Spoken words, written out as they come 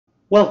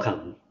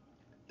Welcome!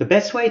 The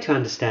best way to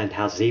understand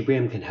how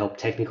Zebrium can help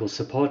technical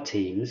support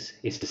teams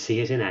is to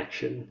see it in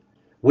action.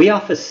 We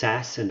offer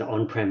SaaS and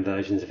on-prem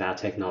versions of our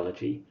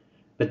technology,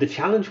 but the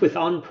challenge with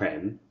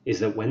on-prem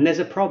is that when there's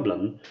a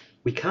problem,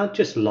 we can't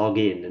just log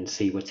in and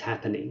see what's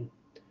happening.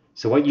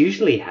 So what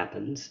usually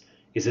happens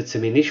is that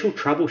some initial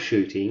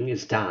troubleshooting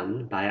is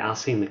done by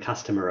asking the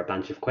customer a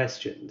bunch of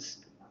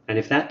questions. And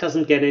if that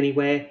doesn't get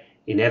anywhere,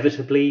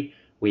 inevitably,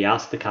 we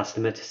ask the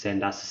customer to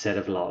send us a set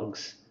of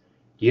logs.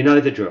 You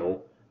know the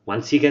drill.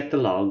 Once you get the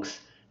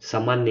logs,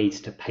 someone needs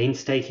to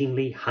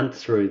painstakingly hunt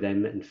through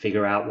them and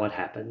figure out what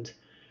happened.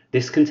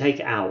 This can take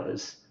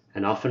hours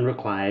and often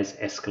requires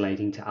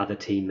escalating to other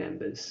team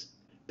members.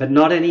 But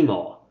not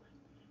anymore.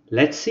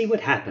 Let's see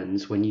what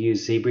happens when you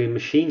use Zebrium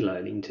machine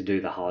learning to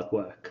do the hard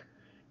work.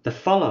 The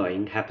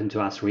following happened to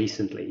us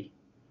recently.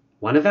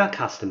 One of our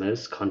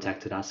customers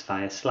contacted us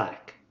via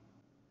Slack.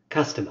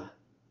 Customer,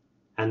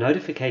 our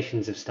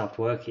notifications have stopped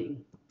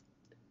working.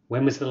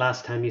 When was the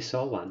last time you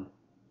saw one?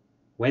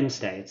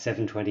 Wednesday at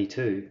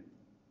 7:22.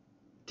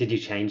 Did you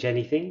change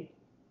anything?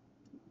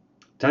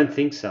 Don't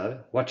think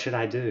so. What should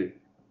I do?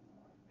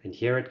 And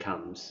here it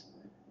comes.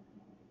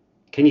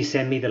 Can you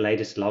send me the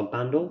latest log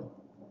bundle?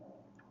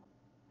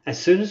 As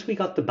soon as we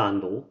got the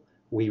bundle,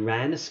 we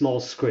ran a small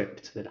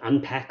script that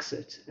unpacks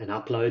it and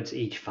uploads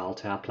each file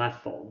to our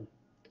platform.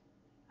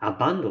 Our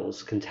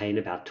bundles contain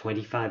about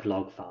 25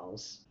 log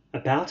files.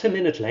 About a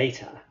minute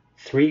later,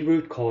 3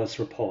 root cause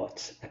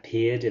reports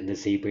appeared in the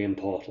Zebrium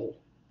portal.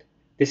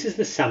 This is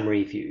the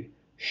summary view,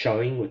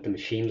 showing what the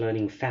machine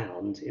learning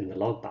found in the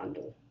log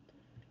bundle.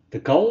 The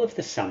goal of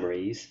the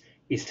summaries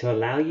is to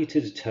allow you to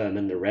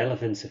determine the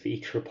relevance of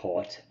each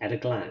report at a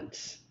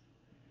glance.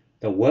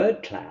 The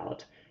word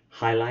cloud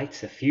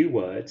highlights a few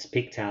words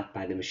picked out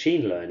by the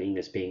machine learning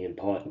as being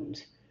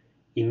important.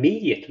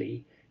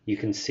 Immediately, you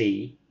can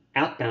see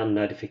outbound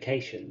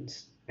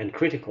notifications and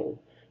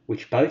critical,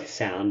 which both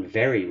sound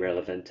very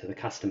relevant to the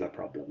customer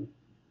problem.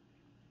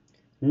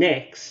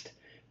 Next,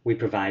 we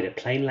provide a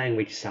plain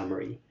language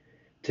summary.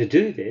 To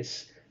do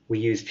this, we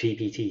use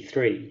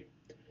GPT-3.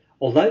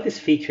 Although this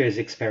feature is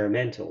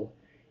experimental,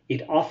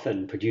 it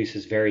often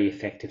produces very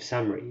effective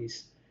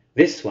summaries.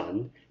 This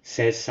one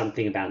says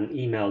something about an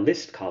email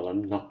list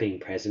column not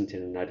being present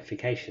in a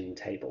notification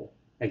table.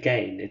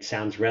 Again, it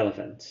sounds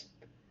relevant.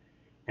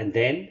 And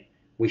then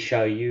we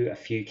show you a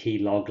few key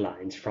log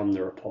lines from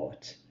the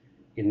report.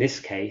 In this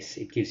case,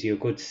 it gives you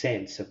a good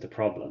sense of the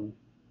problem.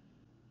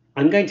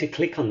 I'm going to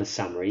click on the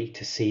summary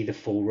to see the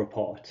full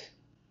report.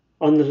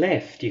 On the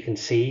left, you can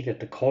see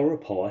that the core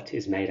report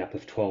is made up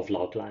of 12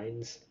 log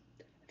lines.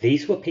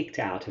 These were picked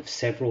out of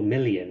several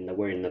million that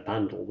were in the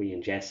bundle we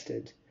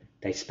ingested.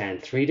 They span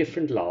 3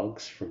 different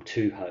logs from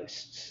 2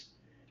 hosts.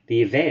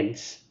 The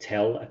events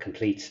tell a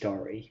complete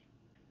story.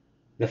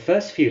 The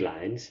first few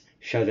lines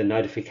show the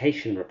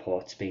notification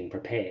reports being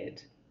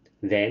prepared.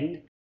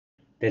 Then,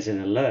 there's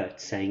an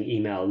alert saying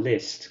email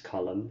list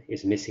column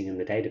is missing in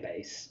the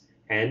database,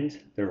 and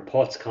the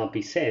reports can't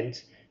be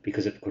sent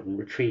because it couldn't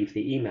retrieve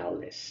the email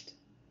list.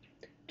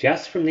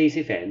 Just from these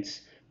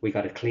events, we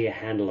got a clear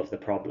handle of the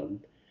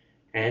problem,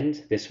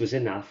 and this was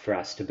enough for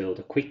us to build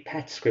a quick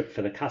patch script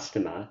for the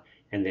customer,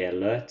 and the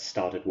alert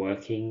started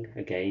working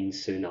again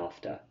soon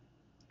after.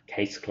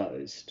 Case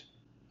closed.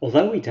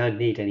 Although we don't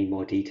need any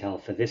more detail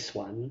for this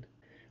one,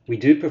 we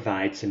do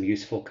provide some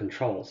useful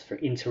controls for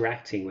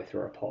interacting with the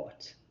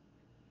report.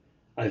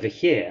 Over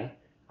here,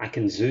 I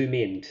can zoom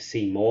in to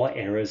see more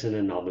errors and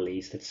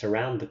anomalies that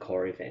surround the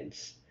core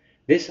events.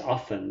 This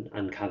often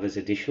uncovers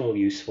additional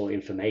useful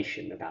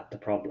information about the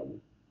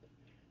problem.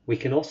 We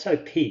can also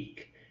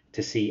peek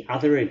to see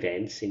other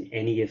events in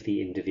any of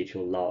the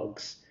individual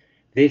logs.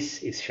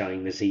 This is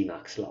showing the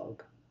Zmux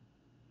log.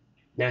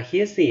 Now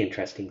here's the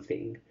interesting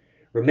thing.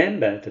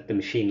 Remember that the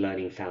machine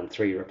learning found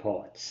 3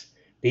 reports.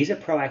 These are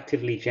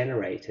proactively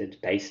generated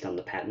based on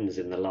the patterns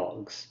in the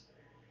logs.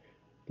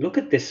 Look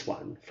at this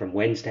one from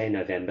Wednesday,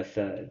 November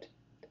 3rd.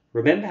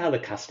 Remember how the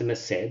customer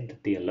said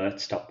that the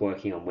alert stopped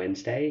working on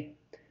Wednesday?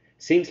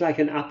 Seems like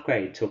an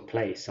upgrade took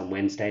place on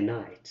Wednesday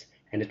night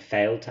and it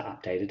failed to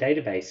update a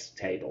database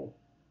table.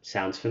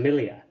 Sounds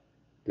familiar.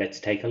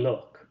 Let's take a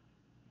look.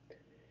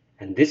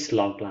 And this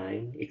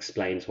logline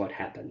explains what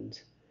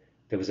happened.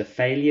 There was a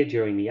failure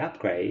during the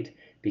upgrade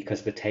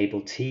because the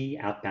table T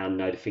outbound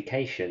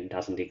notification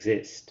doesn't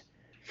exist.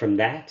 From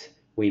that,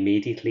 we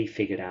immediately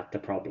figured out the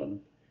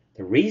problem.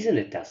 The reason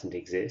it doesn't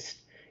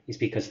exist is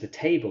because the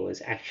table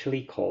is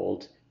actually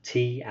called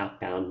T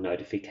outbound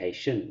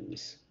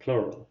notifications,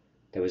 plural.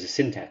 There was a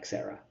syntax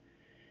error.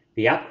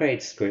 The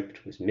upgrade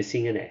script was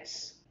missing an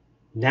S.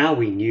 Now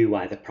we knew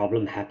why the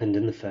problem happened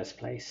in the first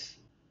place.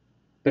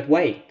 But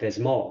wait, there's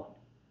more.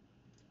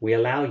 We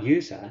allow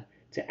user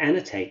to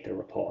annotate the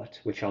report,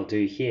 which I'll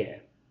do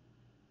here.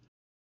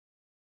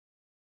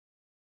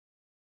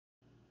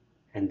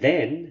 And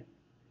then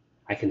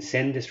I can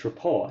send this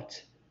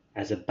report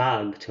as a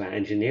bug to our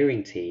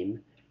engineering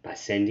team by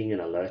sending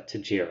an alert to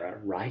Jira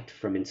right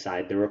from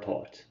inside the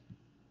report.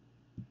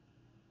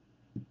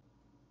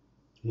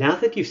 Now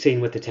that you've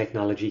seen what the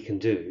technology can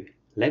do,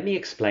 Let me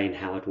explain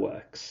how it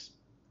works.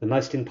 The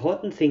most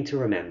important thing to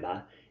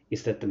remember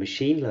is that the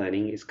machine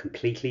learning is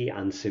completely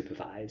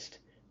unsupervised.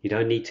 You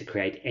don't need to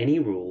create any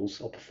rules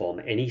or perform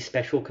any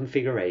special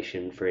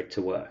configuration for it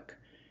to work.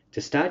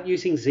 To start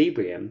using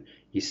Zebrium,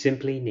 you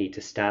simply need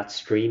to start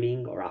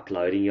streaming or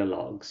uploading your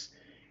logs,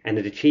 and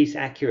it achieves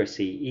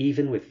accuracy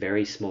even with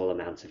very small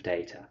amounts of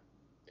data.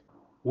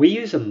 We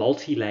use a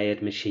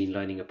multi-layered machine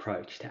learning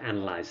approach to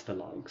analyze the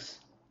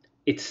logs.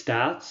 It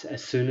starts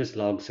as soon as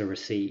logs are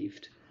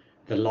received.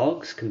 The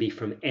logs can be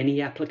from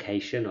any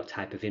application or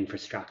type of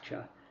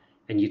infrastructure,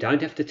 and you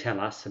don't have to tell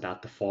us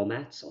about the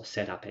formats or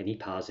set up any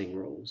parsing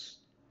rules.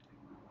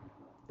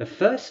 The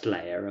first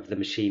layer of the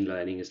machine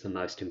learning is the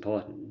most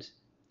important.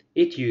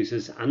 It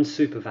uses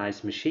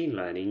unsupervised machine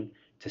learning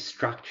to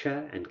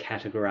structure and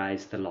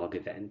categorize the log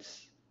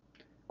events.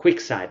 Quick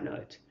side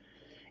note,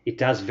 it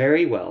does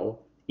very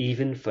well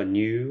even for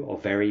new or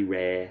very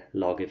rare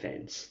log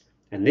events,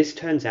 and this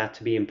turns out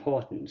to be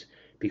important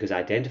because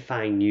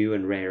identifying new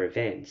and rare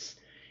events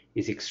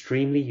is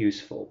extremely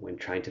useful when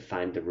trying to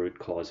find the root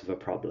cause of a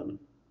problem.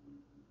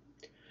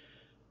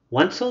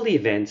 Once all the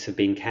events have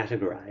been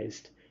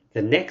categorized,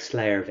 the next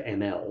layer of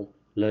ML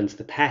learns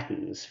the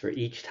patterns for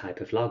each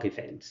type of log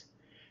event.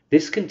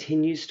 This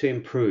continues to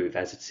improve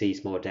as it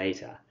sees more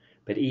data,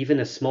 but even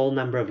a small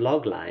number of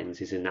log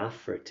lines is enough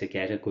for it to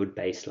get a good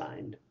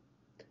baseline.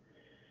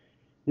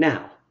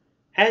 Now,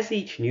 as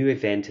each new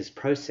event is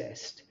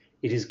processed,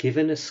 it is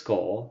given a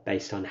score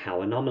based on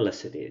how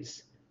anomalous it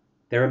is.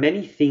 There are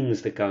many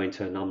things that go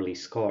into anomaly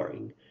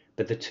scoring,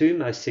 but the two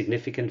most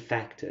significant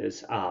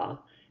factors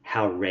are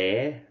how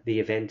rare the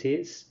event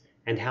is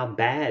and how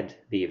bad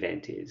the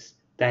event is.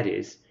 That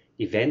is,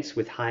 events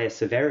with higher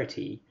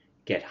severity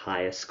get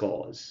higher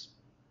scores.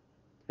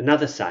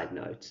 Another side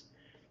note,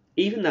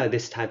 even though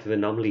this type of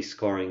anomaly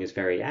scoring is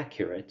very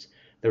accurate,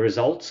 the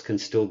results can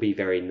still be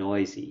very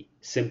noisy,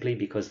 simply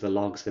because the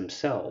logs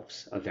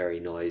themselves are very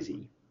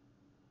noisy.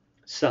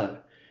 So,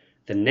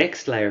 the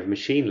next layer of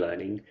machine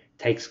learning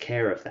takes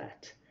care of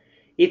that.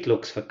 It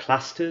looks for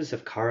clusters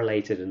of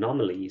correlated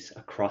anomalies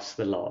across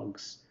the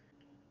logs.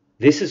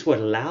 This is what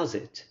allows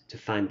it to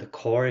find the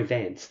core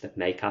events that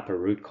make up a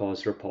root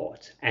cause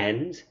report,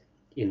 and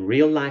in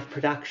real-life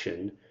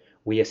production,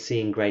 we are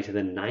seeing greater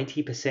than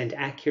 90%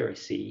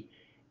 accuracy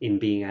in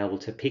being able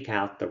to pick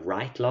out the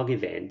right log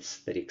events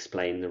that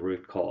explain the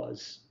root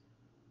cause.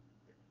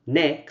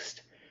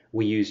 Next,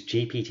 we use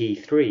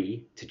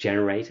GPT-3 to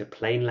generate a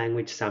plain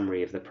language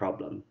summary of the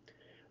problem.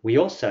 We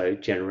also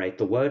generate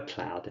the word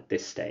cloud at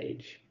this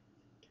stage.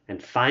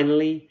 And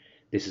finally,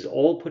 this is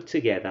all put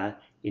together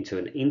into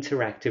an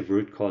interactive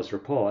root cause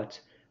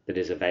report that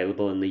is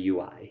available in the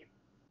UI.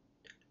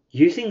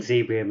 Using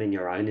Zebrium in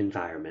your own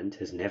environment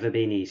has never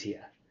been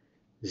easier.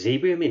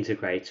 Zebrium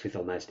integrates with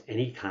almost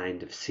any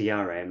kind of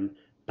CRM,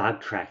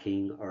 bug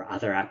tracking, or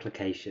other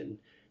application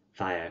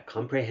via a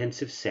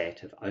comprehensive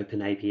set of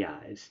open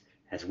APIs,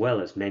 as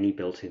well as many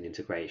built-in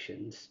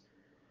integrations.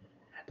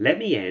 Let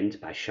me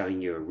end by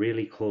showing you a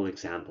really cool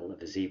example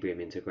of a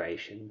Zebrium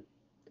integration.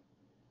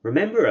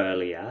 Remember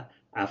earlier,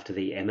 after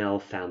the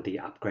ML found the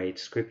upgrade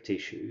script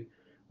issue,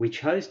 we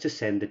chose to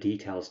send the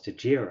details to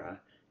Jira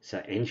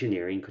so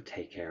engineering could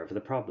take care of the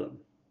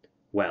problem.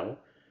 Well,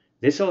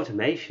 this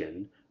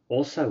automation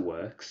also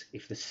works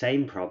if the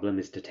same problem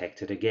is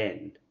detected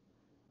again.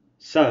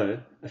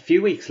 So, a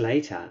few weeks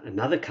later,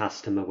 another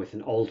customer with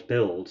an old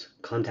build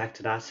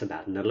contacted us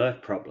about an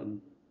alert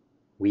problem.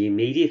 We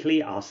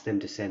immediately asked them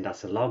to send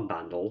us a log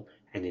bundle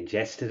and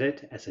ingested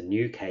it as a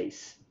new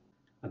case.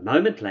 A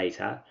moment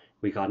later,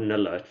 we got an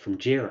alert from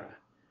Jira.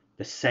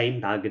 The same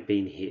bug had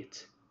been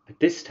hit, but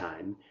this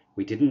time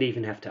we didn't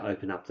even have to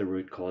open up the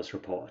root cause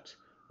report.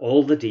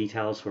 All the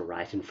details were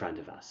right in front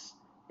of us.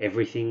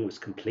 Everything was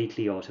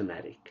completely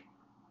automatic.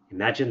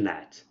 Imagine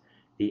that,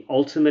 the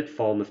ultimate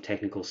form of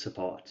technical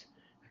support.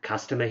 A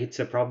customer hits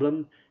a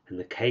problem and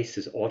the case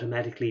is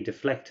automatically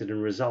deflected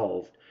and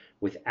resolved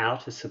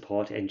without a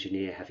support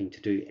engineer having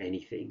to do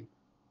anything.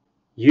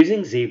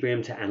 Using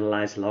Zebrium to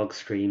analyze log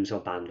streams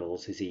or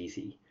bundles is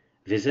easy.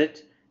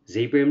 Visit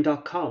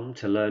zebrium.com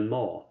to learn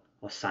more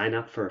or sign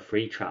up for a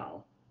free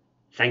trial.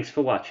 Thanks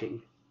for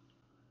watching.